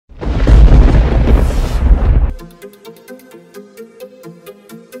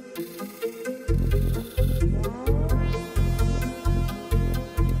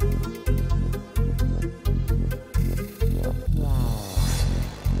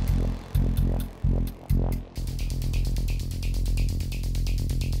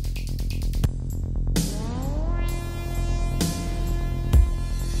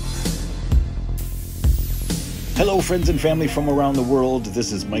Hello friends and family from around the world,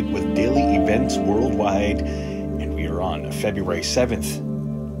 this is Mike with Daily Events Worldwide, and we are on February 7th,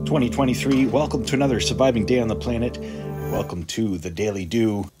 2023. Welcome to another surviving day on the planet. Welcome to the Daily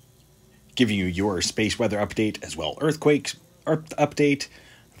Do, giving you your space weather update, as well earthquakes update,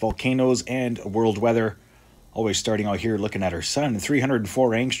 volcanoes, and world weather. Always starting out here looking at our sun,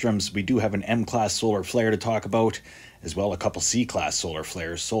 304 angstroms. We do have an M-class solar flare to talk about, as well a couple C-class solar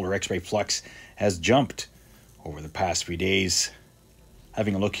flares. Solar X-ray flux has jumped over the past few days.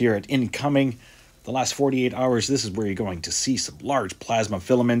 Having a look here at incoming, the last 48 hours, this is where you're going to see some large plasma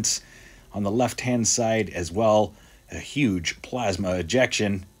filaments. On the left-hand side as well, a huge plasma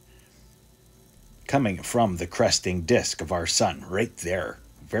ejection coming from the cresting disk of our sun, right there.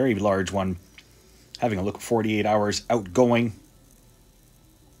 Very large one. Having a look at 48 hours outgoing.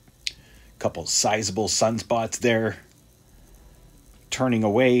 Couple sizable sunspots there. Turning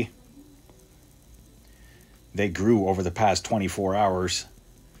away. They grew over the past 24 hours.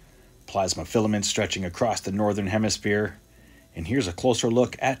 Plasma filaments stretching across the northern hemisphere. And here's a closer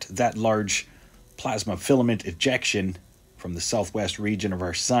look at that large plasma filament ejection from the southwest region of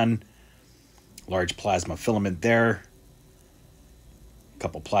our sun. Large plasma filament there. A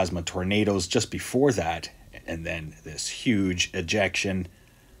couple plasma tornadoes just before that. And then this huge ejection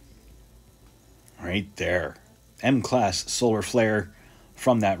right there. M-class solar flare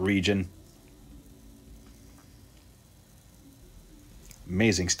from that region.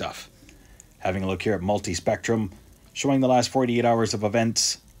 Amazing stuff. Having a look here at multi-spectrum, showing the last 48 hours of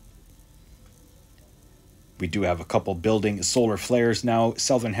events. We do have a couple building solar flares now,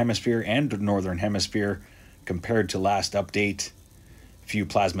 southern hemisphere and northern hemisphere, compared to last update. A few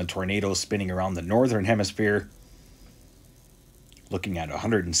plasma tornadoes spinning around the northern hemisphere. Looking at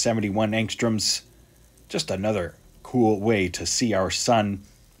 171 angstroms. Just another cool way to see our sun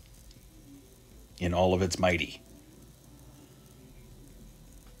in all of its mighty.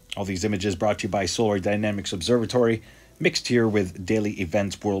 All these images brought to you by Solar Dynamics Observatory, mixed here with daily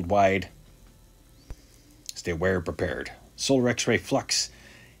events worldwide. Stay aware and prepared. Solar X-ray flux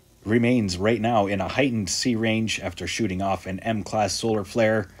remains right now in a heightened C range after shooting off an M-class solar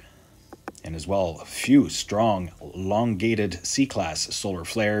flare, and as well a few strong, elongated C-class solar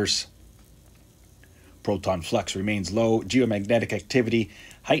flares. Proton flux remains low. Geomagnetic activity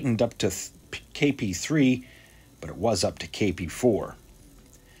heightened up to KP3, but it was up to KP4.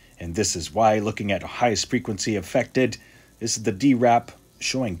 And this is why, looking at highest frequency affected, this is the DRAP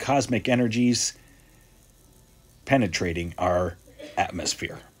showing cosmic energies penetrating our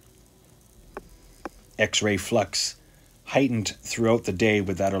atmosphere. X-ray flux heightened throughout the day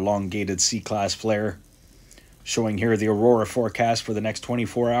with that elongated C-class flare. Showing here the aurora forecast for the next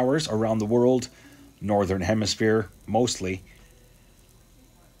 24 hours around the world. Northern hemisphere, mostly.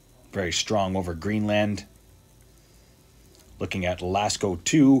 Very strong over Greenland. Looking at LASCO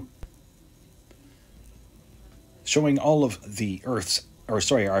 2, showing all of the our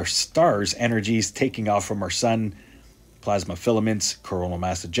stars' energies taking off from our sun, plasma filaments, coronal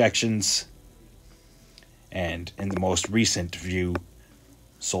mass ejections, and in the most recent view,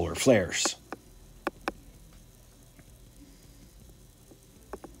 solar flares.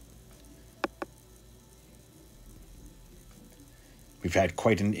 We've had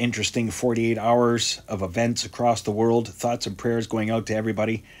quite an interesting 48 hours of events across the world. Thoughts and prayers going out to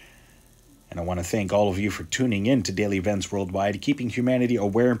everybody. And I want to thank all of you for tuning in to Daily Events Worldwide, keeping humanity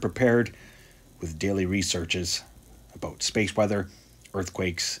aware and prepared with daily researches about space weather,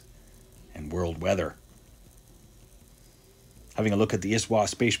 earthquakes, and world weather. Having a look at the ISWA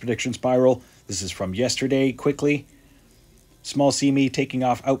Space Prediction Spiral. This is from yesterday, quickly. Small C Me taking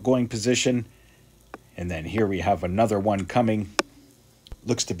off outgoing position. And then here we have another one coming.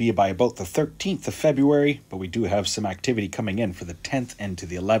 Looks to be by about the 13th of February, but we do have some activity coming in for the 10th and to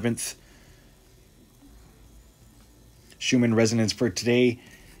the 11th. Schumann resonance for today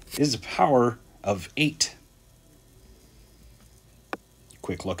is a power of 8.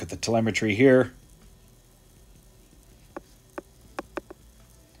 Quick look at the telemetry here.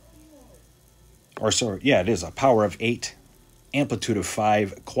 It is a power of 8, amplitude of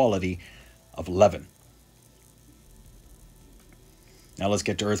 5, quality of 11. Now let's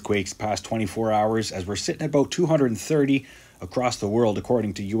get to earthquakes past 24 hours, as we're sitting at about 230 across the world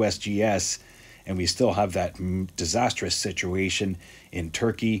according to USGS, and we still have that disastrous situation in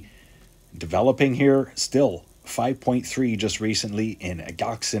Turkey developing here. Still 5.3 just recently in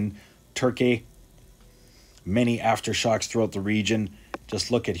Agaksan, Turkey. Many aftershocks throughout the region.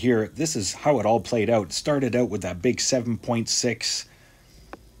 Just look at here. This is how it all played out. It started out with that big 7.6.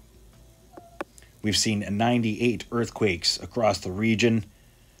 We've seen 98 earthquakes across the region.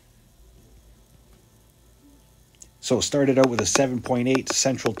 So it started out with a 7.8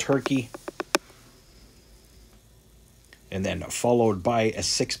 central Turkey, and then followed by a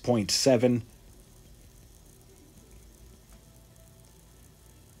 6.7.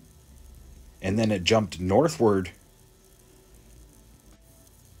 And then it jumped northward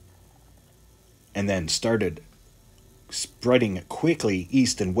and then started spreading quickly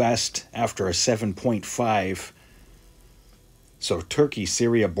east and west after a 7.5. So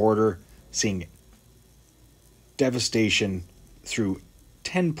Turkey-Syria border seeing devastation through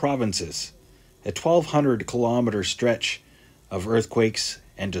 10 provinces, a 1,200-kilometer stretch of earthquakes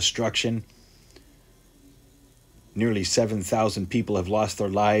and destruction. Nearly 7,000 people have lost their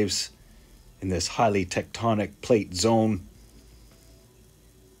lives in this highly tectonic plate zone.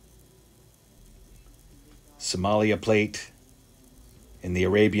 Somalia plate, in the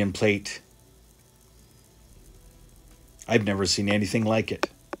Arabian plate. I've never seen anything like it.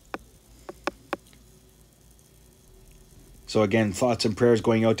 So again, thoughts and prayers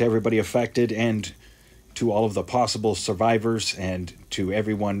going out to everybody affected and to all of the possible survivors and to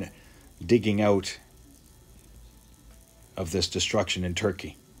everyone digging out of this destruction in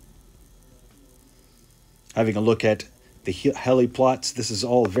Turkey. Having a look at the heliplots, this is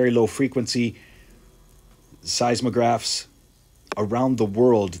all very low frequency seismographs. Around the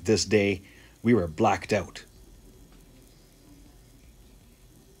world this day, we were blacked out.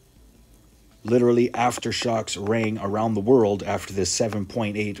 Literally aftershocks rang around the world after this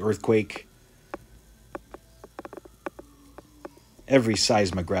 7.8 earthquake. Every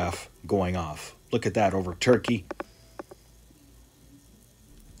seismograph going off. Look at that over Turkey.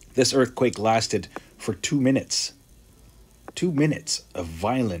 This earthquake lasted for 2 minutes. 2 minutes of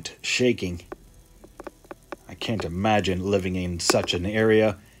violent shaking. I can't imagine living in such an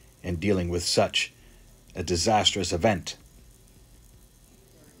area and dealing with such a disastrous event.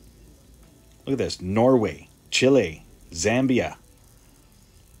 Look at this. Norway, Chile, Zambia,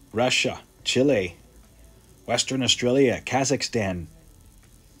 Russia, Chile, Western Australia, Kazakhstan.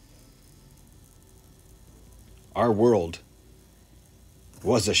 Our world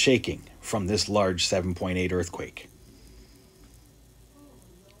was a shaking from this large 7.8 earthquake.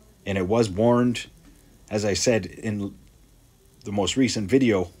 And it was warned, as I said in the most recent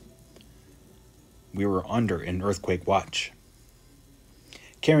video, we were under an earthquake watch.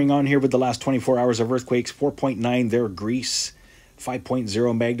 Carrying on here with the last 24 hours of earthquakes, 4.9 there, Greece,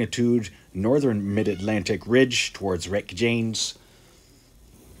 5.0 magnitude, northern mid-Atlantic ridge towards Reykjanes.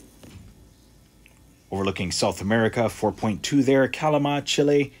 Overlooking South America, 4.2 there, Calama,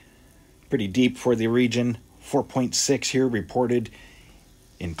 Chile, pretty deep for the region. 4.6 here reported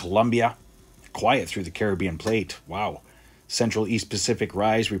in Colombia. Quiet through the Caribbean plate. Wow. Central East Pacific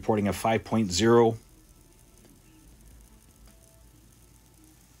rise reporting a 5.0.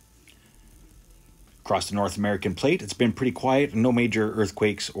 Across the North American plate, it's been pretty quiet. No major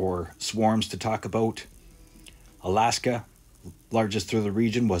earthquakes or swarms to talk about. Alaska, largest through the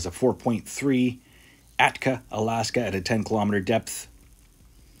region, was a 4.3. Atka, Alaska, at a 10-kilometer depth.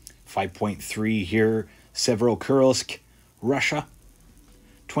 5.3 here. Severokursk, Russia,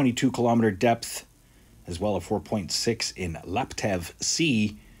 22-kilometer depth, as well as 4.6 in Laptev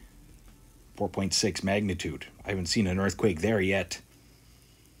Sea, 4.6 magnitude. I haven't seen an earthquake there yet.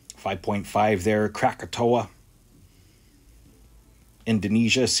 5.5 there, Krakatoa,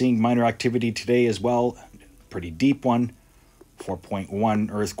 Indonesia, seeing minor activity today as well. Pretty deep one.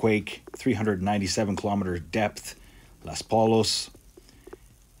 4.1 earthquake, 397-kilometer depth, Las Palmas,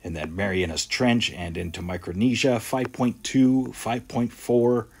 and then Marianas Trench and into Micronesia. 5.2,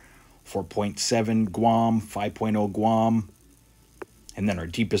 5.4, 4.7 Guam, 5.0 Guam. And then our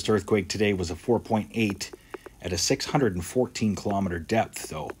deepest earthquake today was a 4.8 at a 614-kilometer depth,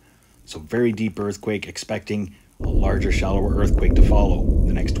 though. So very deep earthquake, expecting a larger, shallower earthquake to follow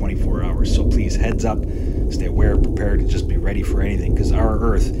the next 24 hours. So please, heads up, stay aware, prepared to just be ready for anything, because our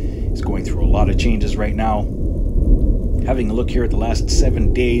Earth is going through a lot of changes right now. Having a look here at the last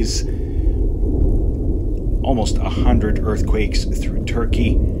 7 days, almost 100 earthquakes through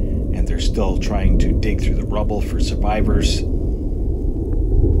Turkey, and they're still trying to dig through the rubble for survivors.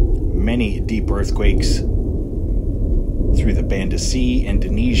 Many deep earthquakes through the Banda Sea,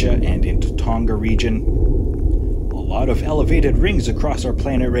 Indonesia, and into Tonga region. A lot of elevated rings across our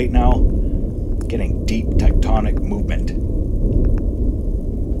planet right now, getting deep tectonic movement.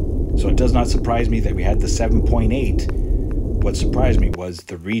 So it does not surprise me that we had the 7.8. What surprised me was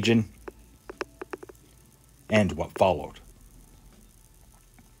the region and what followed.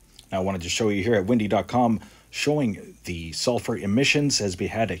 Now I wanted to show you here at windy.com, showing the sulfur emissions as we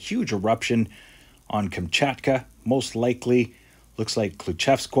had a huge eruption on Kamchatka, most likely looks like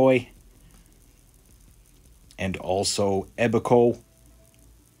Kluchevskoy, and also Ebico.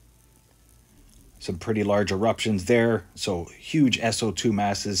 Some pretty large eruptions there. So huge SO2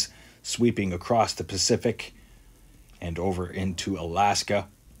 masses sweeping across the Pacific and over into Alaska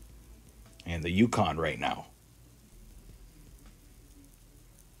and the Yukon right now.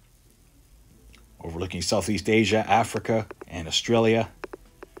 Overlooking Southeast Asia, Africa, and Australia.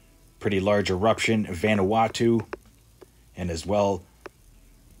 Pretty large eruption in Vanuatu, and as well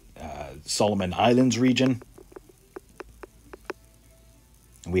Solomon Islands region.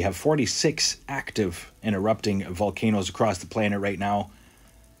 We have 46 active and erupting volcanoes across the planet right now.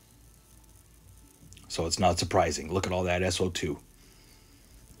 So it's not surprising. Look at all that SO2.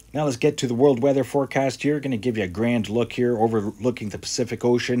 Now let's get to the world weather forecast here. Going to give you a grand look here overlooking the Pacific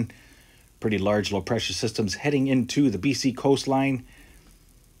Ocean. Pretty large low pressure systems heading into the BC coastline.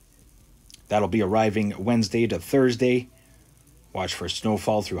 That'll be arriving Wednesday to Thursday. Watch for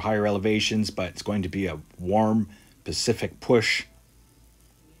snowfall through higher elevations, but it's going to be a warm Pacific push.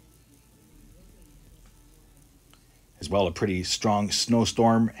 As well, a pretty strong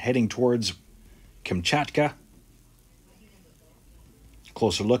snowstorm heading towards Kamchatka.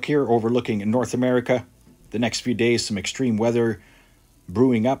 Closer look here, overlooking North America. The next few days, some extreme weather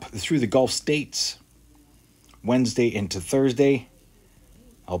brewing up through the Gulf states. Wednesday into Thursday.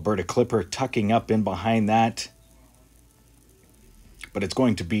 Alberta Clipper tucking up in behind that. But it's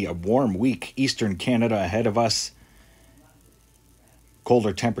going to be a warm week. Eastern Canada ahead of us.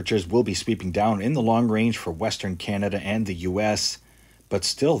 Colder temperatures will be sweeping down in the long range for Western Canada and the US. But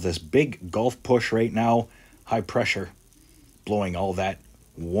still, this big Gulf push right now. High pressure blowing all that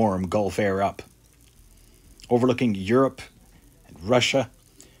warm Gulf air up. Overlooking Europe and Russia.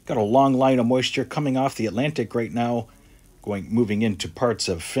 Got a long line of moisture coming off the Atlantic right now. Moving into parts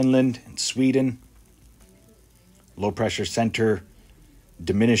of Finland and Sweden. Low pressure center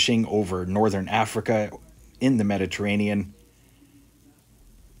diminishing over northern Africa in the Mediterranean.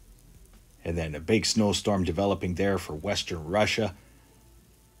 And then a big snowstorm developing there for western Russia.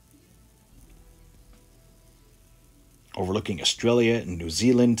 Overlooking Australia and New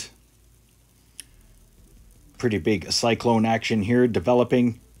Zealand. Pretty big cyclone action here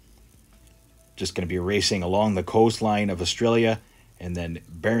developing. Just going to be racing along the coastline of Australia and then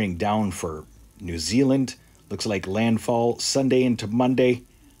bearing down for New Zealand. Looks like landfall Sunday into Monday.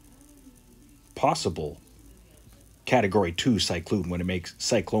 Possible Category 2 cyclone when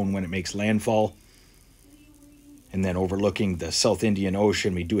it makes landfall. And then overlooking the South Indian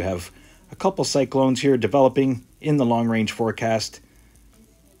Ocean, we do have a couple cyclones here developing in the long-range forecast.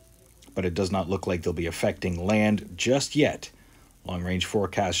 But it does not look like they'll be affecting land just yet. Long-range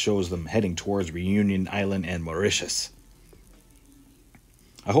forecast shows them heading towards Reunion Island and Mauritius.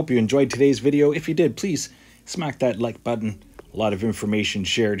 I hope you enjoyed today's video. If you did, please smack that like button. A lot of information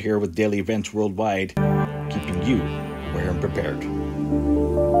shared here with Daily Events Worldwide, keeping you aware and prepared.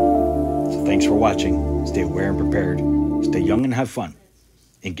 So thanks for watching. Stay aware and prepared. Stay young and have fun.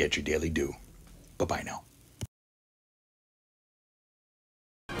 And get your daily due. Bye-bye now.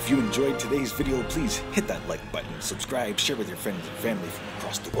 If you enjoyed today's video, please hit that like button, subscribe, share with your friends and family from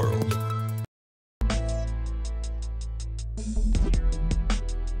across the world.